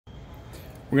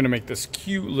We're going to make this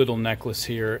cute little necklace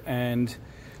here, and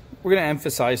we're going to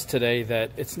emphasize today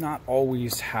that it's not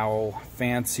always how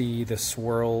fancy the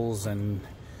swirls and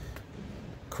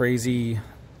crazy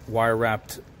wire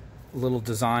wrapped little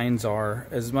designs are,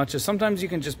 as much as sometimes you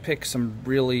can just pick some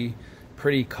really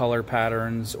pretty color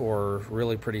patterns or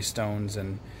really pretty stones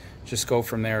and just go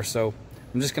from there. So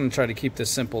I'm just going to try to keep this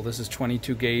simple. This is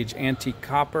 22 gauge antique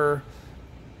copper,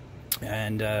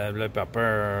 and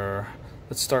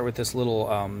let's start with this little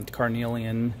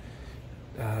Carnelian.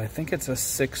 I think it's a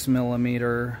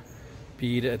 6mm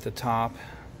bead at the top.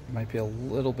 It might be a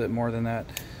little bit more than that.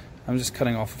 I'm just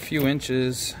cutting off a few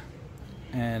inches,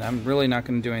 and I'm really not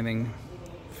going to do anything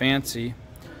fancy.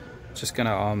 Just going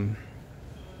to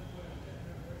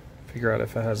figure out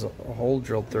if it has a hole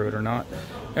drilled through it or not.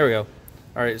 There we go.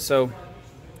 All right, so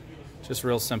just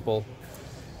real simple.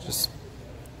 Just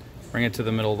bring it to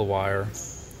the middle of the wire.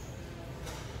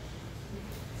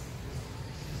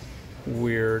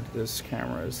 Weird, this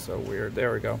camera is so weird.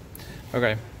 There we go.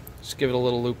 Okay, just give it a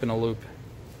little loop in a loop.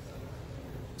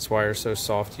 This wire is so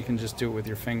soft, you can just do it with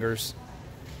your fingers.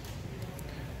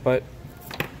 But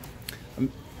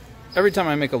every time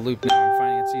I make a loop now, I'm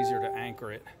finding it's easier to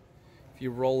anchor it. If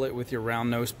you roll it with your round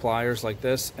nose pliers like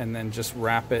this, and then just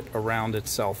wrap it around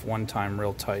itself one time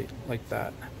real tight, like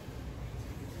that.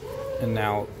 And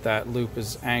now that loop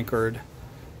is anchored,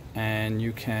 and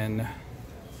you can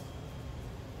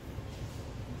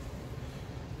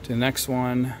do the next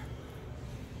one.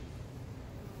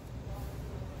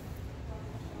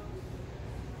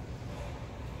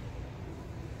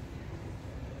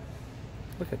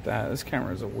 Look at that. This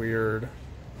camera is a weird.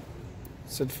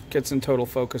 So it gets in total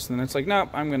focus, and then it's like, nope,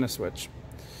 I'm going to switch.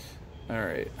 All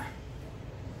right.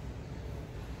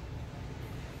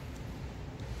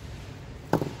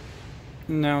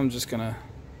 Now I'm just going to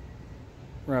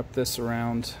wrap this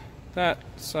around that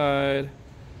side,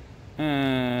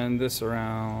 and this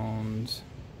around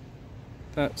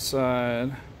that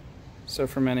side. So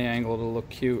from any angle it'll look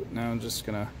cute. Now I'm just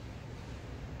going to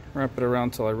wrap it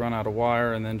around till I run out of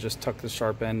wire, and then just tuck the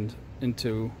sharp end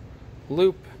into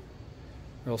loop.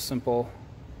 Real simple.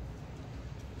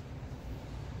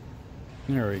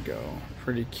 There we go.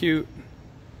 Pretty cute.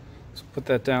 So put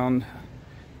that down.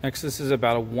 Next, this is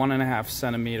about a 1.5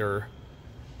 centimeter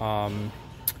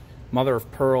mother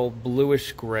of pearl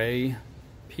bluish gray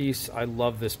piece. I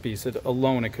love this piece. It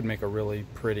alone, it could make a really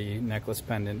pretty necklace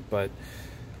pendant, but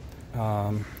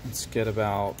let's get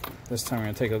about, this time we're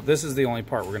going to take a, this is the only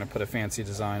part we're going to put a fancy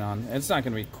design on. It's not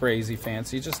going to be crazy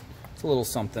fancy, just it's a little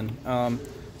something.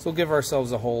 So we'll give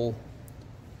ourselves a whole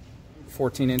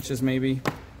 14 inches maybe.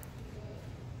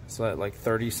 So that like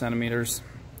 30 centimeters.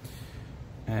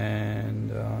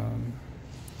 And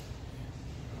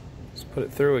just put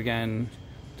it through again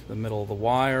to the middle of the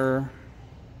wire.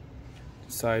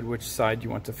 Decide which side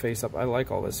you want to face up. I like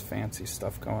all this fancy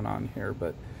stuff going on here,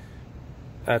 but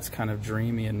that's kind of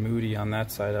dreamy and moody on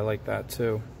that side. I like that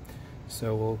too.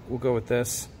 So we'll go with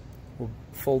this. We'll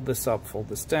fold this up, fold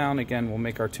this down. Again, we'll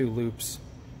make our 2 loops.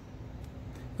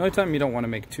 The only time you don't want to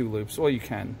make 2 loops, well, you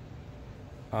can,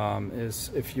 is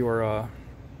if you're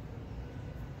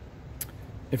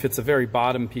if it's a very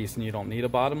bottom piece and you don't need a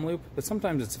bottom loop. But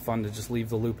sometimes it's fun to just leave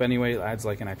the loop anyway. It adds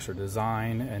like an extra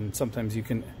design, and sometimes you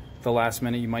can, at the last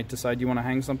minute, you might decide you want to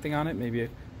hang something on it, maybe a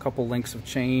couple links of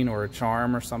chain or a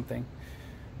charm or something.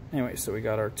 Anyway, so we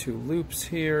got our 2 loops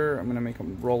here. I'm going to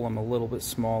roll them a little bit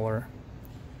smaller.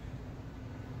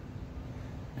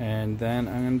 And then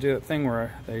I'm going to do that thing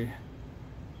where they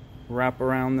wrap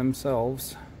around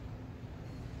themselves.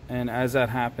 And as that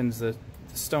happens, the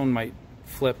stone might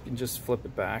flip. You just flip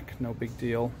it back. No big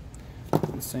deal.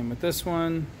 And same with this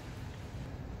one.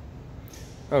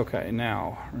 Okay,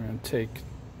 now we're going to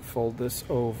fold this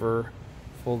over,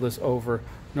 fold this over.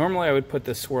 Normally I would put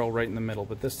this swirl right in the middle,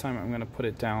 but this time I'm going to put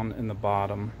it down in the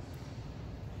bottom.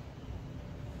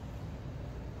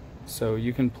 So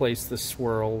you can place the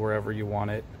swirl wherever you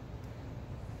want it.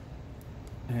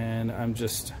 And I'm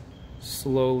just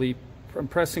slowly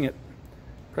pressing it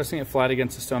flat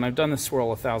against the stone. I've done this swirl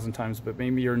 1,000 times, but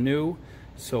maybe you're new,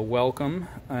 so welcome.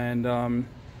 And I'm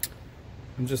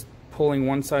just pulling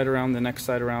one side around, the next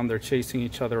side around. They're chasing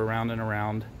each other around and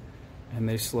around, and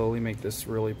they slowly make this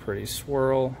really pretty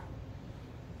swirl.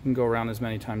 You can go around as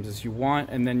many times as you want,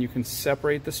 and then you can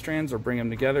separate the strands or bring them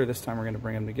together. This time we're going to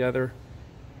bring them together,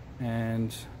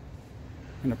 and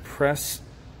I'm going to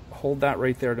hold that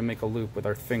right there to make a loop with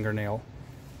our fingernail.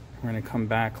 We're going to come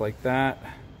back like that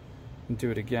and do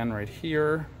it again right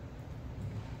here.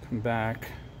 Come back,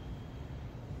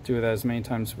 do it as many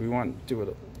times as we want. Do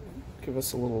it, give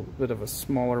us a little bit of a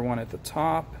smaller one at the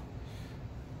top,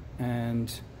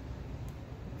 and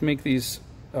make these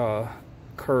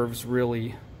curves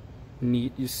really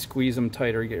neat. You squeeze them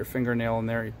tighter, you get your fingernail in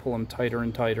there, you pull them tighter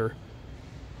and tighter.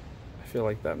 I feel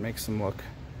like that makes them look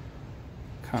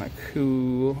kind of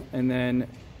cool. And then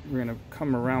we're gonna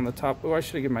come around the top. Oh, I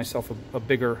should have given myself a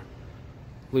bigger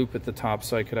loop at the top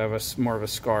so I could have more of a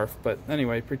scarf. But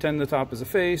anyway, pretend the top is a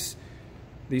face.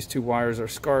 These two wires are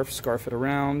scarf it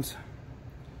around.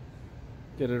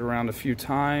 Get it around a few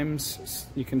times.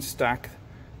 You can stack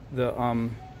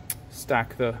the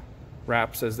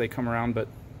wraps as they come around, but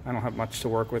I don't have much to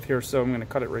work with here, so I'm gonna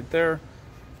cut it right there.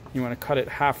 You wanna cut it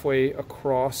halfway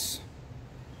across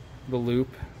the loop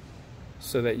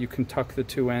so that you can tuck the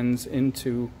two ends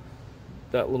into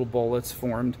that little bowl that's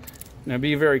formed. Now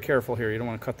be very careful here. You don't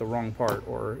want to cut the wrong part,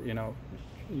 or you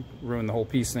ruin the whole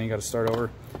piece and then you got to start over.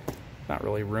 Not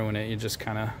really ruin it, you just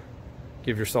kind of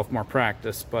give yourself more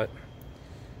practice, but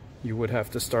you would have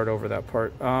to start over that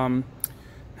part. Now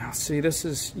see, this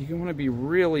is, you want to be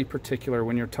really particular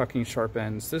when you're tucking sharp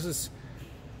ends. This is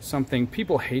something,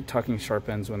 people hate tucking sharp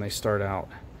ends when they start out.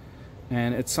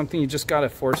 And it's something you just got to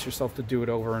force yourself to do it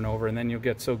over and over, and then you'll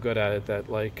get so good at it that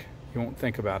like you won't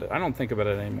think about it. I don't think about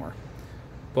it anymore.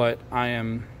 But I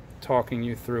am talking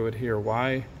you through it here.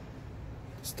 Why?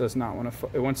 This does not want to,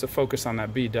 it wants to focus on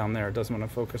that bead down there. It doesn't want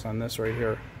to focus on this right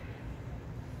here.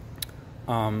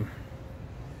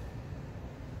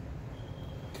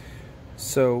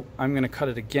 So I'm going to cut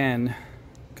it again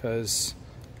because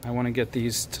I want to get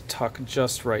these to tuck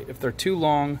just right. If they're too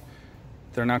long,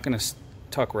 they're not going to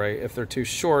tuck right. If they're too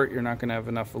short, you're not going to have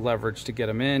enough leverage to get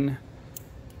them in.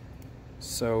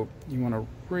 So you want to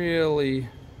really,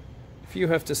 if you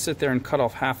have to sit there and cut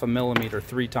off 0.5 millimeter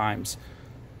 3 times,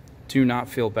 do not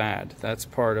feel bad. That's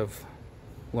part of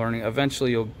learning.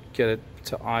 Eventually you'll get it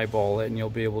to eyeball it and you'll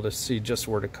be able to see just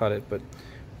where to cut it. But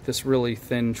this really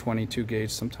thin 22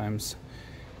 gauge, sometimes,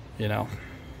 got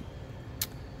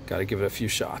to give it a few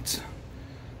shots.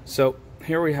 So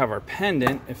here we have our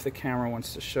pendant, if the camera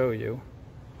wants to show you.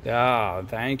 Ah,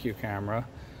 thank you, camera.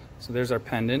 So there's our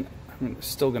pendant. I'm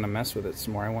still going to mess with it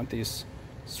some more. I want these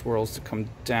swirls to come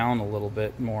down a little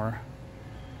bit more.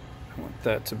 I want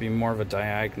that to be more of a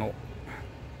diagonal.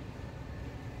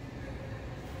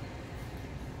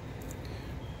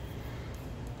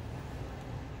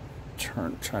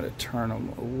 Try to turn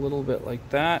them a little bit like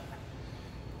that.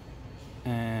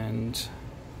 And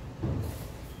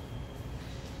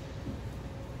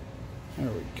there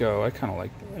we go. I kind of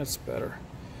like that. That's better.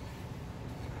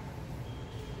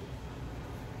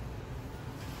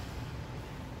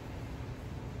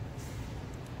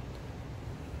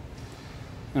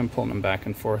 I'm pulling them back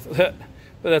and forth, but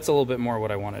that's a little bit more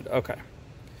what I wanted. Okay,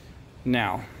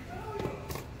 now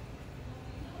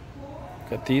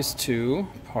got these two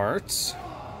parts.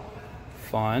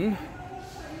 Fun.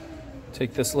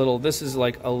 Take this little, this is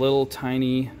like a little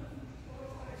tiny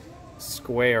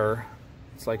square.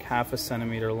 It's like 0.5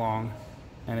 centimeter long,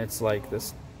 and it's like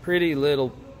this pretty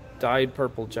little dyed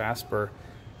purple jasper,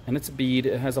 and it's a bead.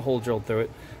 It has a hole drilled through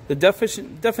it. The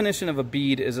definition of a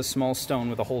bead is a small stone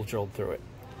with a hole drilled through it.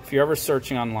 If you're ever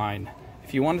searching online,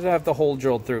 if you wanted to have the hole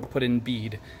drilled through it, put in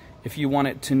bead. If you want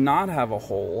it to not have a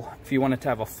hole, if you want it to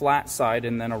have a flat side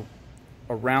and then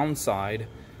a round side,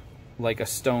 like a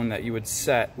stone that you would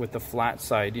set with the flat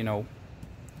side,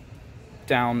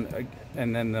 down,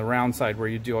 and then the round side where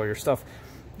you do all your stuff,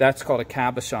 that's called a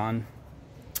cabochon.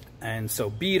 And so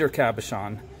bead or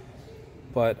cabochon.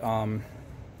 But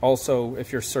also,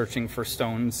 if you're searching for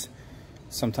stones,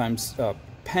 sometimes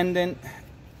pendant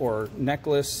or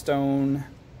necklace stone.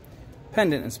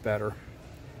 Pendant is better.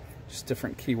 Just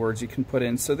different keywords you can put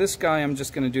in. So this guy, I'm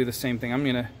just going to do the same thing. I'm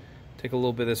going to take a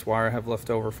little bit of this wire I have left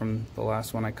over from the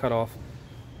last one I cut off.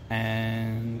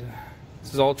 And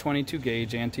this is all 22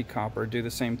 gauge antique copper. Do the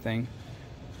same thing.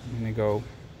 I'm going to go...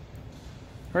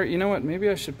 All right, you know what? Maybe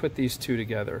I should put these two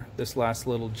together. This last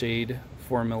little jade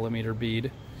 4 millimeter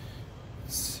bead.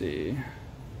 Let's see.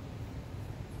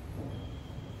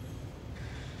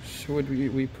 Should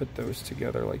we put those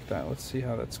together like that? Let's see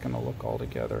how that's going to look all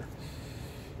together.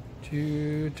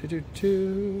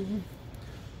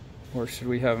 Or should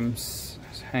we have them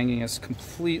hanging as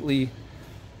completely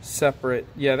separate?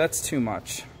 Yeah, that's too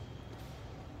much.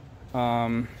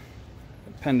 The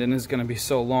pendant is going to be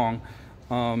so long.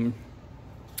 I'm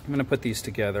going to put these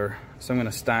together. So I'm going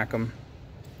to stack them.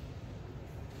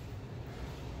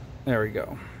 There we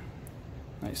go.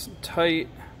 Nice and tight.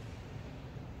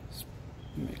 Let's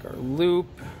make our loop.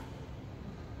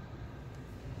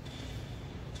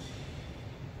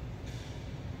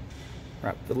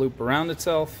 Wrap the loop around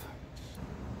itself.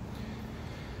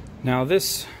 Now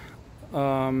this,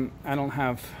 I don't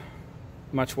have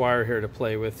much wire here to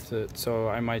play with, so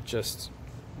I might just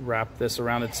wrap this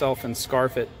around itself and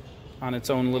scarf it on its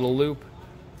own little loop.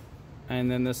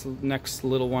 And then this next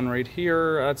little one right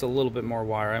here, that's a little bit more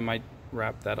wire. I might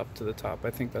wrap that up to the top. I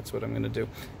think that's what I'm going to do.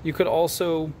 You could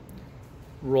also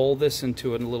roll this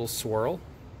into a little swirl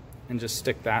and just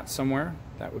stick that somewhere.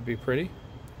 That would be pretty.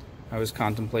 I was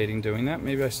contemplating doing that.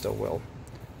 Maybe I still will,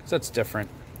 because that's different.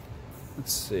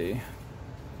 Let's see.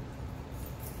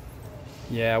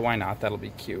 Yeah, why not? That'll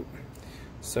be cute.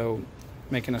 So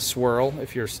making a swirl,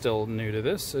 if you're still new to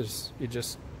this, is you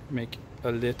just make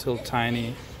a little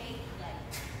tiny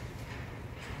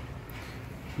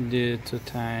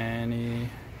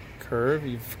curve.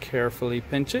 You carefully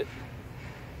pinch it,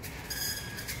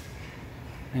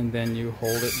 and then you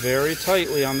hold it very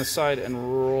tightly on the side and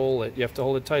roll it. You have to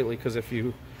hold it tightly, because if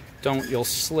you don't, you'll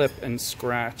slip and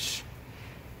scratch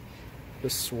the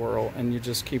swirl, and you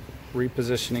just keep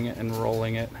repositioning it and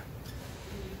rolling it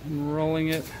and rolling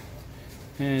it.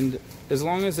 And as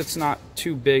long as it's not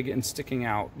too big and sticking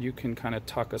out, you can kind of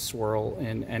tuck a swirl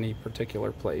in any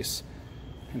particular place,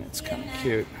 and it's kind of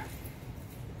cute.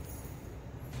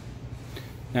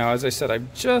 Now, as I said, I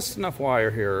have just enough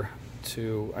wire here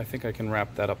to, I think I can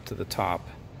wrap that up to the top.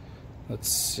 Let's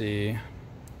see.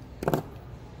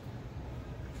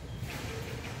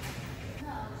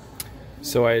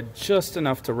 So I had just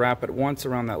enough to wrap it once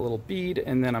around that little bead,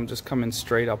 and then I'm just coming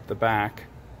straight up the back,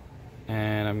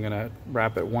 and I'm gonna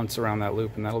wrap it once around that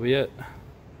loop, and that'll be it.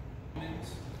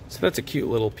 So that's a cute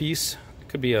little piece. It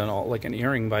could be like an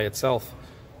earring by itself.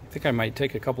 I think I might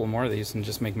take a couple more of these and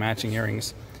just make matching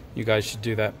earrings. You guys should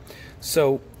do that.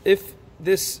 So if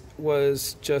this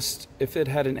was just, if it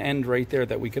had an end right there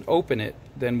that we could open it,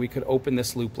 then we could open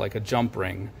this loop like a jump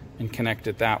ring and connect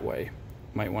it that way.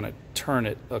 Might want to turn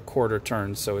it a quarter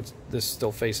turn so this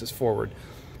still faces forward,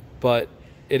 but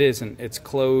it isn't. It's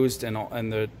closed, and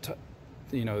the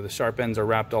the sharp ends are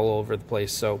wrapped all over the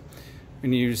place. So we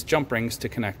need to use jump rings to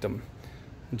connect them.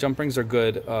 Jump rings are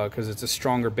good because it's a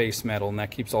stronger base metal, and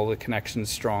that keeps all the connections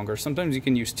stronger. Sometimes you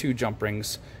can use 2 jump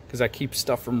rings because that keeps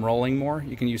stuff from rolling more.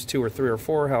 You can use 2 or 3 or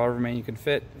 4, however many you can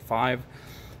fit, 5.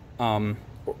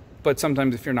 But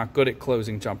sometimes if you're not good at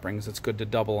closing jump rings, it's good to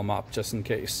double them up just in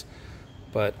case.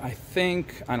 But I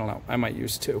think, I don't know, I might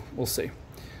use 2. We'll see.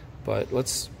 But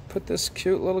let's put this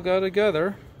cute little guy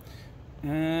together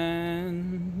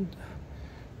and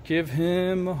give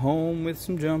him a home with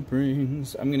some jump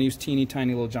rings. I'm going to use teeny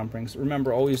tiny little jump rings.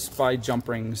 Remember, always buy jump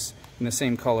rings in the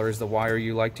same color as the wire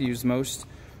you like to use most,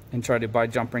 and try to buy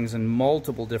jump rings in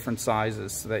multiple different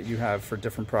sizes so that you have for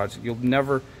different projects. You'll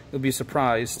be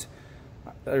surprised.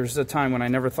 There's a time when I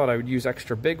never thought I would use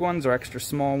extra big ones or extra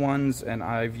small ones, and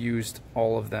I've used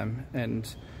all of them,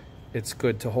 and it's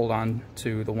good to hold on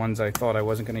to the ones I thought I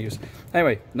wasn't going to use.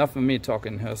 Anyway, enough of me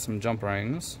talking. Here's some jump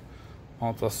rings.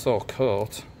 Aren't they so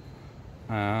cute?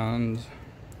 And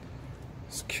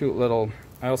this cute little,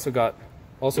 I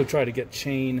also try to get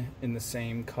chain in the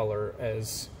same color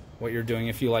as what you're doing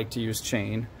if you like to use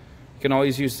chain. You can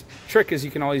always use, trick is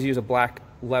you can always use a black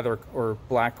leather or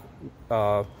black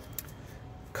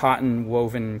cotton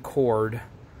woven cord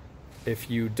if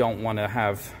you don't want to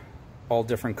have all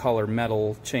different color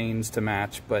metal chains to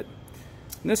match. But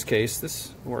in this case,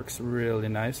 this works really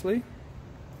nicely.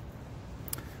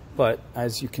 But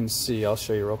as you can see, I'll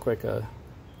show you real quick, a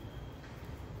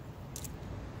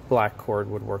black cord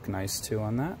would work nice too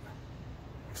on that.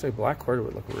 Actually, black cord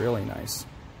would look really nice.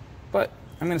 But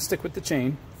I'm going to stick with the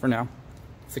chain for now.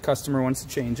 If the customer wants to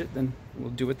change it, then we'll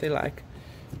do what they like.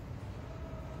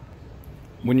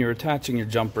 When you're attaching your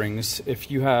jump rings,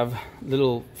 if you have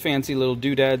fancy little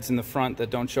doodads in the front that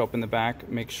don't show up in the back,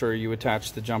 make sure you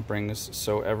attach the jump rings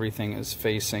so everything is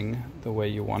facing the way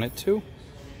you want it to.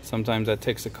 Sometimes that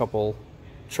takes a couple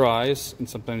tries, and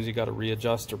sometimes you got to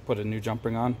readjust or put a new jump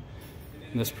ring on.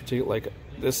 In this particular, like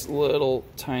this little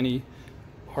tiny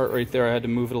part right there, I had to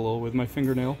move it a little with my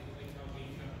fingernail.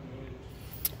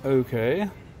 Okay,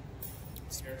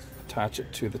 let's attach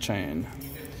it to the chain.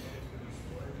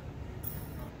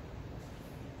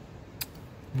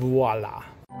 Voila.